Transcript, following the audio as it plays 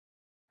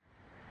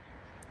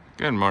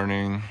Good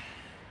morning.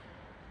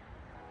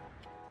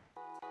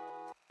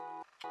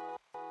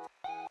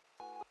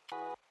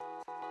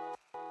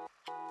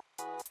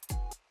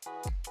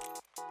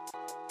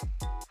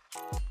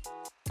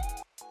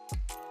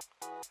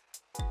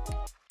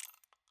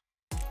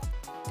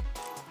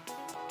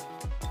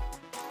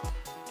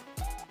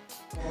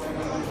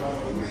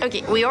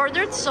 Okay, we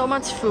ordered so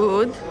much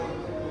food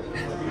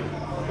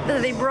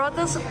that they brought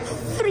us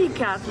 3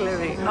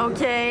 cutlery,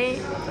 okay?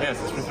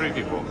 Yes, it's for 3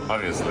 people,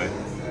 obviously.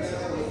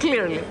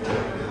 Clearly.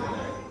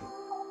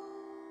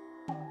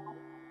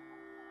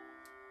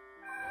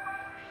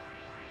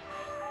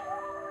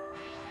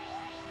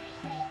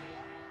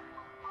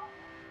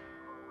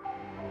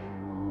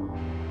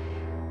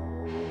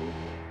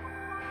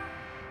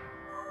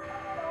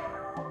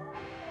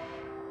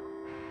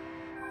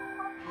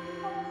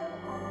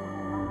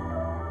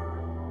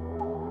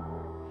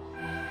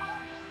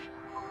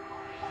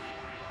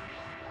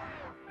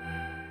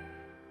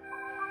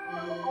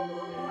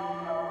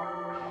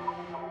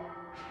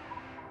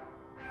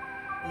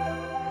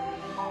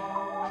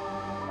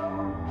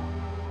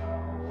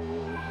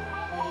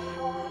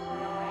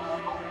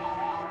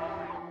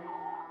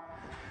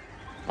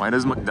 Why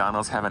does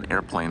McDonald's have an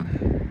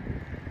airplane?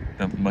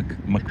 The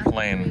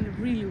McPlane.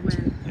 Really well.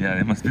 Yeah,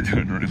 they must be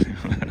doing really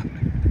well.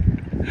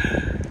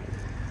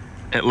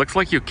 It looks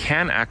like you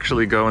can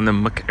actually go in the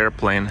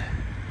McAirplane.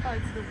 Oh,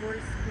 it's the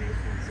worst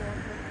creation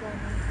zone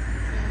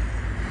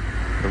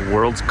for The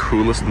world's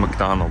coolest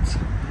McDonald's.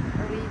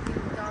 Are we eating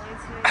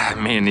McDonald's here? I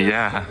mean,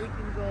 yeah. So we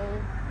can go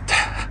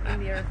in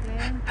the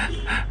airplane.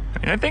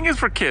 I think it's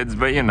for kids,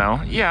 but you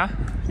know, yeah,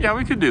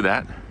 we could do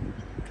that.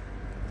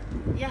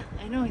 Yeah,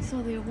 I know, I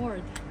saw the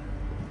award.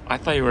 I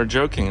thought you were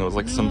joking. It was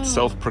like some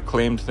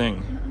self-proclaimed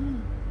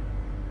thing.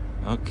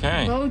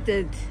 Okay.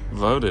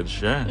 Voted,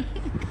 sure.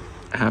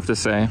 I have to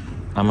say,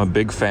 I'm a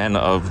big fan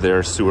of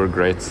their sewer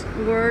grates.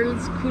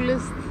 World's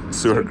coolest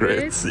Sewer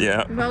grates,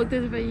 yeah.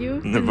 Voted by you?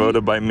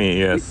 Voted by me,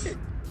 yes.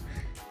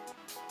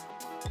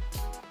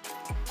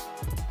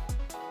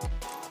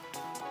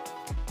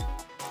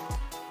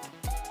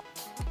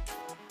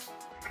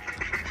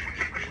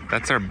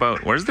 That's our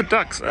boat. Where's the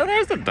ducks? Oh,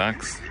 there's the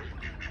ducks.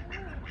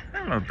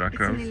 Hello,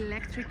 duckos. It's an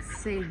electric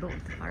sailboat,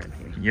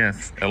 apparently.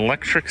 Yes,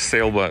 electric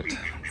sailboat.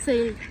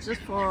 Sail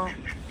just for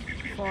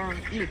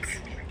looks.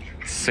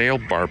 Sail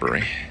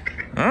Barbary.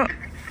 Oh,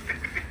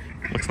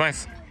 looks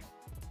nice.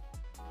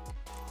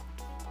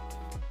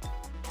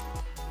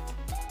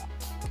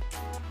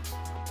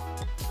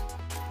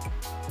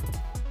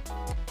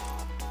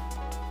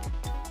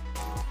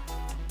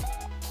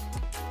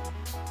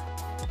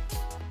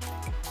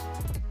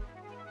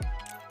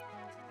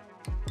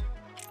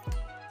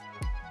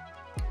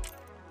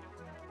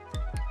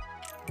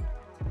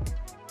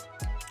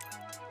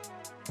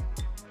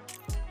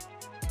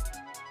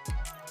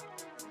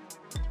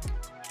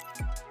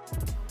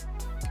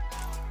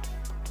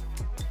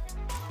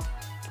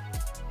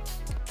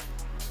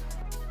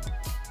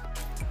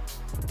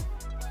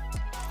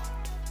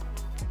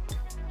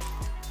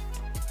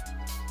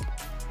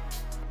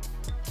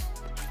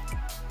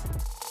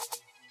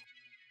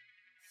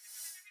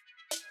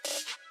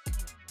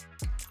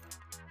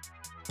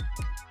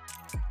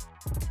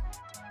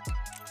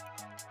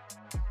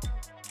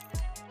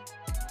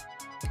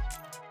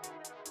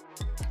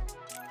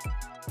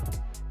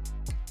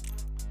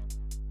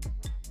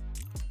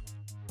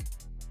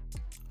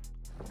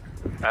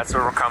 That's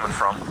where we're coming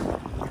from.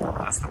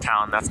 That's the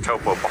town, that's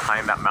Taupo,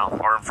 behind that mountain,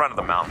 or in front of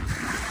the mountain.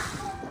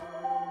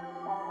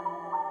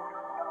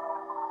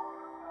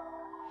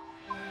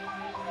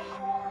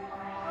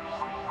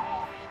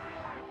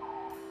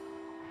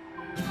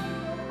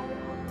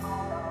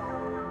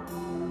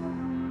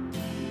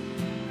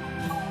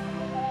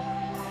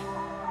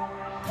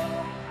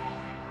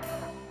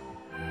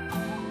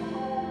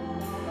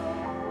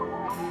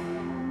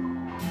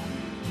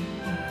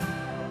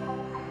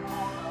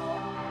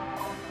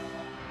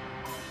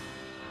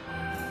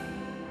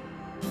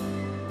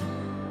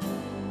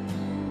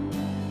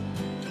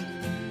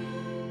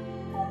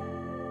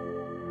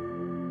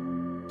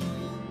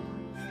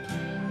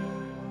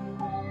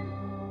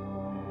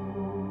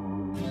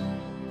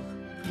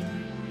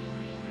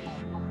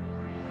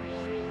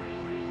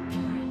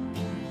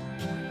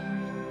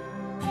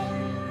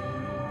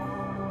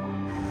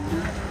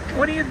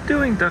 What are you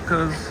doing,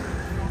 duckos?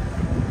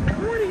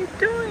 What are you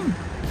doing?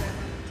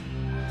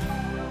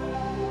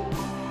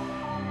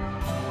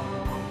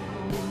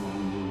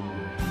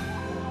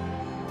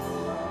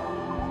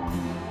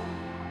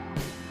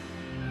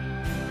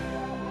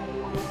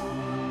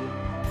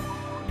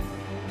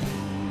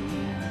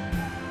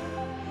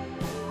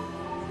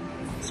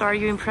 So are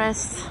you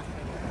impressed?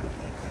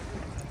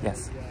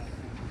 Yes.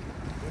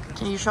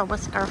 Can you show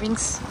us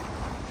carvings?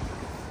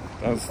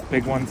 Those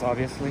big ones,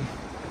 obviously.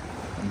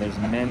 And there's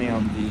many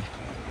on the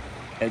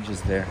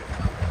edges there.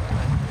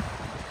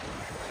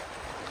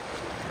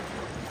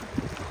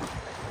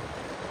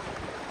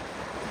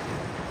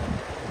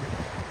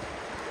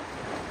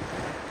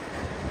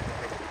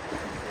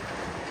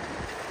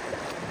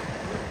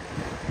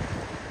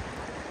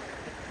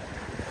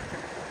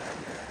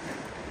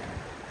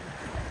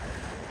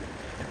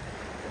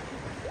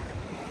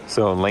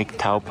 So Lake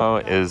Taupo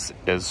is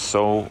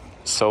so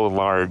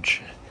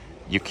large,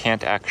 you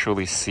can't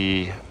actually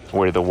see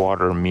where the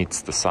water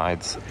meets the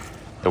sides.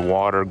 The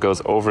water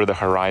goes over the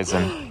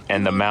horizon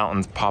and the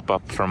mountains pop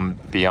up from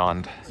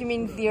beyond. You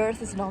mean the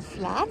Earth is not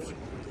flat?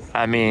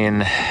 I mean,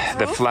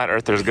 the flat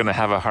earthers gonna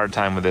have a hard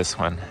time with this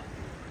one.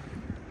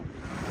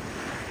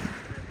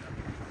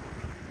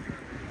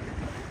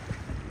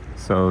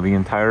 So the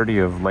entirety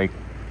of Lake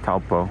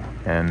Taupo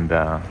and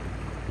the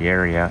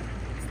area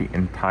is the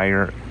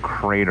entire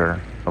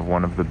crater of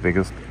one of the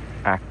biggest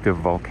active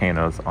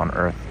volcanoes on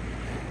Earth.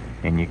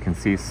 And you can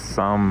see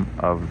some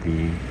of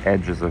the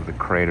edges of the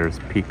craters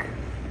peak.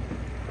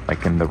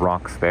 Like in the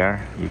rocks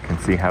there, you can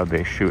see how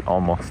they shoot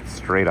almost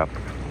straight up.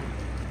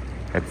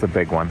 It's a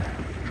big one.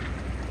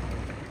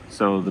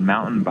 So the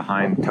mountain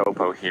behind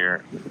Taupo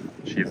here,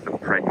 she's the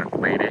pregnant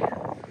lady.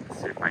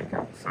 Let's see if I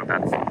can. So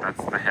that's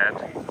the head,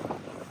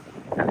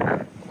 and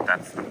then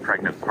that's the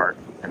pregnant part,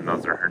 and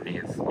those are her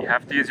knees. You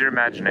have to use your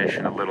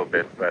imagination a little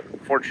bit, but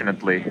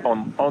fortunately,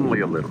 only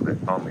a little bit.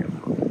 Only a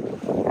little bit.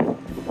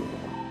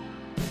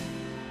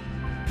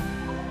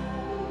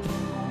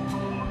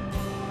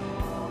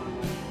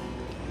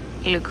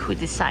 Look who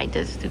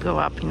decided to go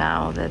up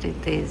now that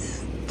it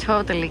is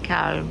totally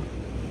calm.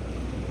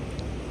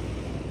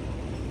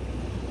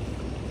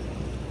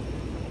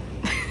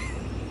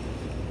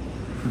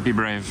 Be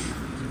brave.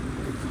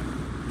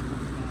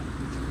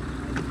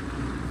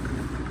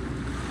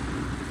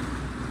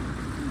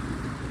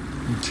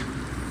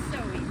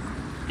 So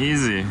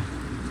easy.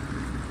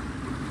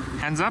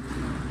 Hands up.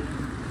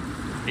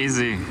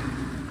 Easy.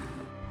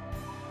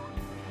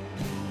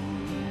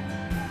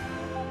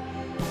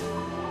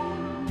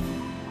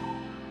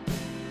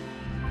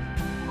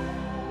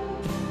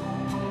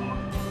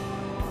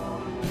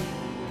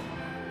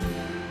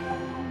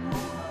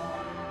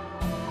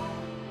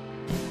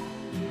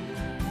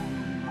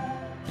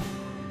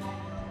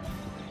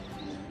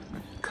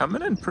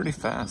 Coming in pretty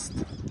fast.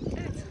 Yeah,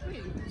 it's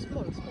really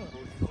small.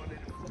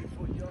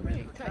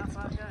 Really tight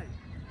spot.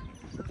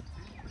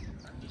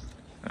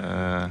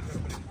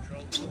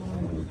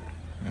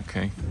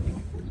 Okay.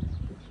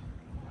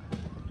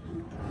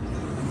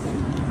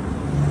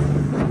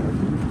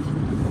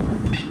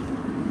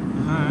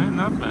 Alright,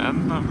 not bad,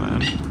 not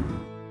bad.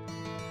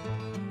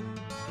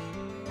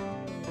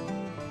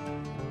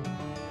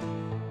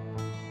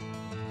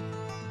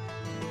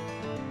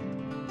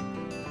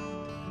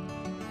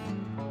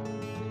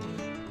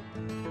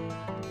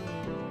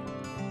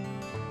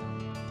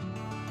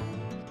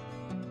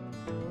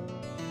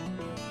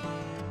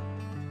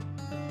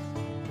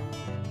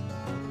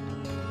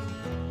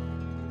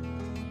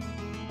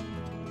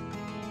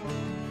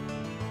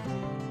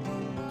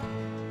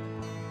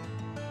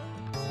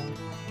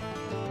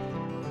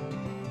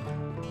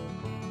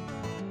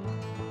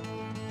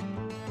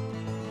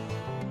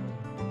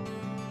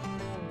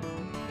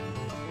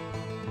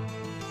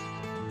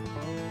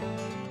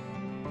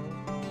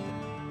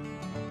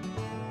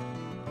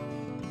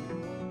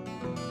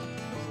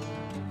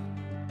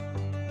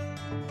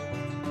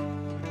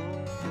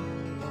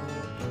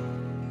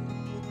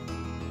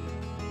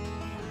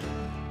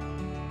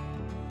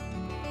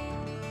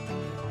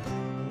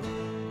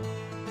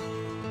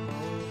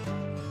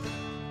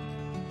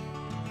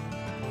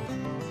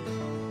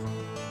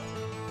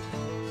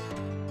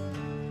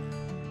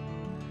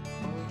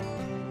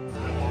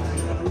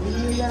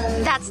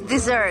 That's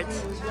dessert.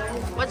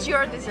 What's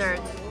your dessert?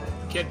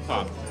 Kid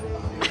pop.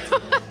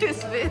 What is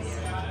this?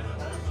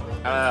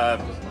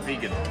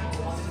 Vegan.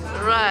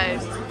 Right.